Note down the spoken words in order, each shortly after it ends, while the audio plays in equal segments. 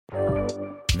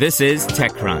This is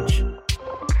TechCrunch.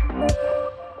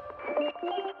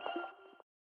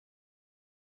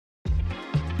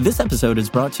 This episode is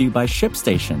brought to you by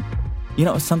ShipStation. You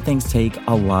know, some things take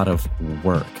a lot of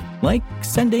work, like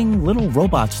sending little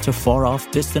robots to far-off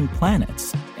distant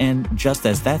planets. And just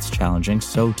as that's challenging,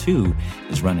 so too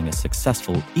is running a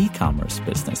successful e-commerce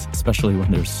business, especially when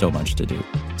there's so much to do.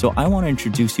 So I want to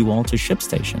introduce you all to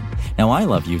ShipStation. Now, I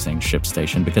love using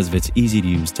ShipStation because of its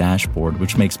easy-to-use dashboard,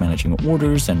 which makes managing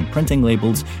orders and printing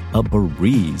labels a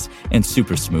breeze and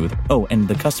super smooth. Oh, and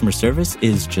the customer service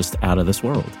is just out of this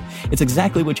world. It's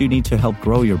exactly what you need to help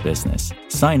grow your business.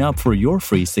 Sign up for your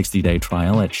free 60-day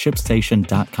trial at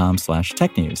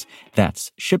shipstation.com/technews.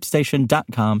 That's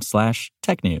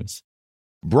shipstation.com/technews.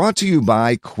 Brought to you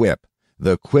by Quip.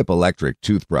 The Quip electric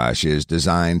toothbrush is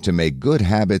designed to make good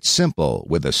habits simple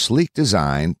with a sleek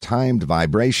design, timed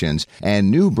vibrations, and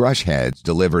new brush heads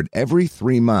delivered every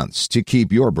 3 months to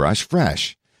keep your brush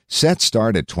fresh. Sets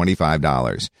start at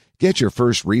 $25. Get your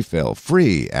first refill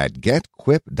free at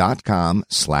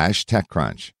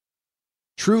getquip.com/techcrunch.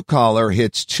 Truecaller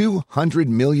hits 200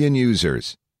 million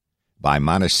users. By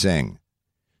Manish Singh.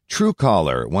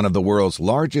 Truecaller, one of the world's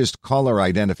largest caller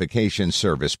identification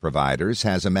service providers,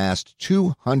 has amassed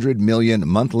 200 million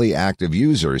monthly active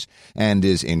users and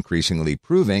is increasingly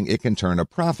proving it can turn a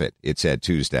profit, it said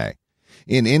Tuesday.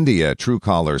 In India,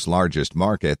 Truecaller's largest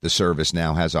market, the service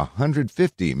now has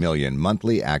 150 million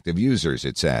monthly active users,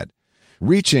 it said.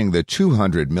 Reaching the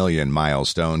 200 million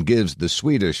milestone gives the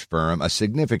Swedish firm a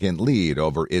significant lead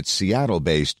over its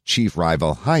Seattle-based chief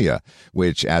rival Hiya,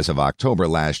 which as of October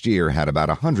last year had about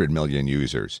 100 million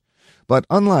users. But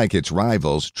unlike its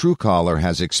rivals, Truecaller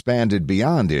has expanded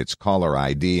beyond its caller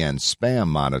ID and spam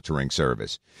monitoring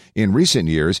service. In recent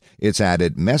years, it's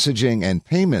added messaging and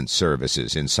payment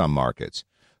services in some markets.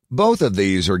 Both of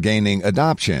these are gaining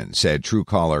adoption, said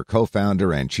Truecaller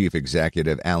co-founder and chief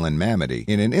executive Alan Mamedy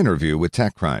in an interview with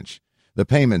TechCrunch. The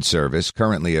payment service,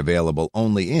 currently available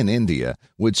only in India,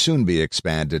 would soon be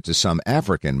expanded to some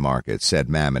African markets, said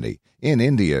Mamedy. In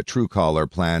India,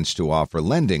 Truecaller plans to offer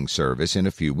lending service in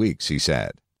a few weeks, he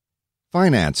said.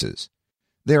 Finances.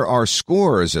 There are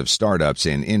scores of startups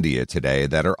in India today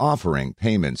that are offering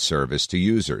payment service to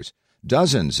users.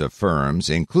 Dozens of firms,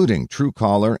 including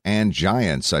Truecaller and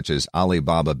giants such as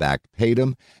Alibaba-backed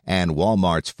Paytm and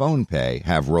Walmart's PhonePe,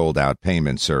 have rolled out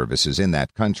payment services in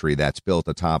that country that's built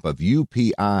atop of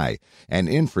UPI, an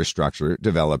infrastructure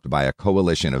developed by a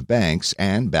coalition of banks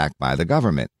and backed by the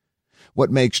government. What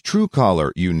makes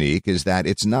Truecaller unique is that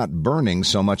it's not burning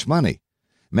so much money.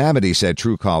 Mamedy said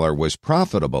Truecaller was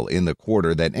profitable in the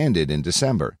quarter that ended in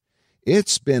December.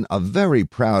 It's been a very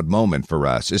proud moment for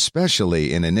us,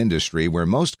 especially in an industry where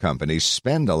most companies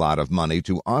spend a lot of money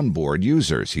to onboard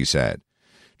users, he said.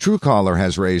 Truecaller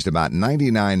has raised about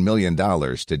 $99 million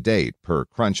to date per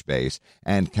Crunchbase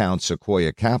and counts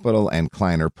Sequoia Capital and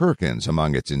Kleiner Perkins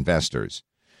among its investors.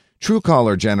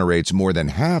 Truecaller generates more than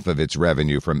half of its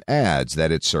revenue from ads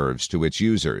that it serves to its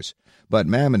users. But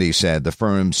Mamedy said the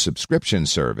firm's subscription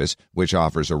service, which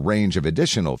offers a range of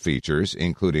additional features,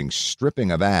 including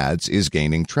stripping of ads, is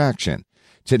gaining traction.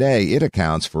 Today, it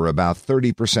accounts for about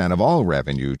 30% of all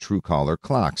revenue Truecaller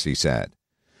clocks, he said.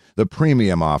 The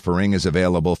premium offering is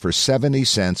available for 70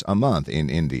 cents a month in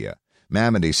India.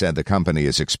 Mamedy said the company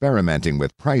is experimenting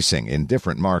with pricing in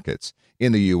different markets.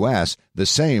 In the U.S., the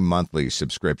same monthly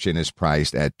subscription is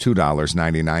priced at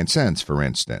 $2.99, for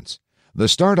instance. The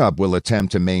startup will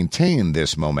attempt to maintain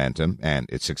this momentum, and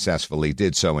it successfully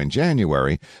did so in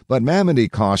January, but Mamedy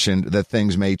cautioned that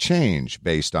things may change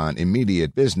based on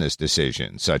immediate business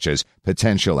decisions, such as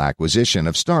potential acquisition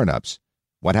of startups.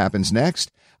 What happens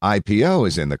next? IPO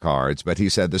is in the cards, but he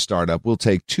said the startup will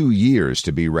take 2 years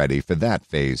to be ready for that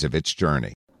phase of its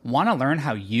journey. Want to learn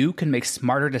how you can make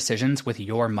smarter decisions with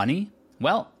your money?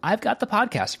 Well, I've got the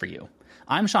podcast for you.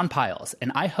 I'm Sean Piles,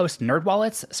 and I host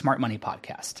NerdWallet's Smart Money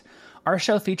Podcast. Our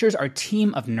show features our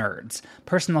team of nerds,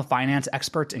 personal finance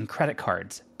experts in credit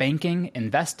cards, banking,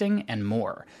 investing, and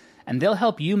more. And they'll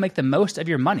help you make the most of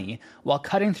your money while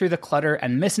cutting through the clutter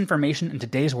and misinformation in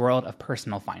today's world of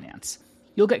personal finance.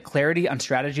 You'll get clarity on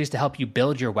strategies to help you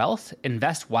build your wealth,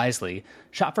 invest wisely,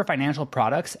 shop for financial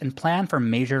products, and plan for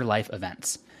major life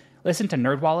events. Listen to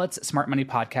NerdWallet's Smart Money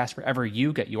Podcast wherever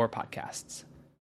you get your podcasts.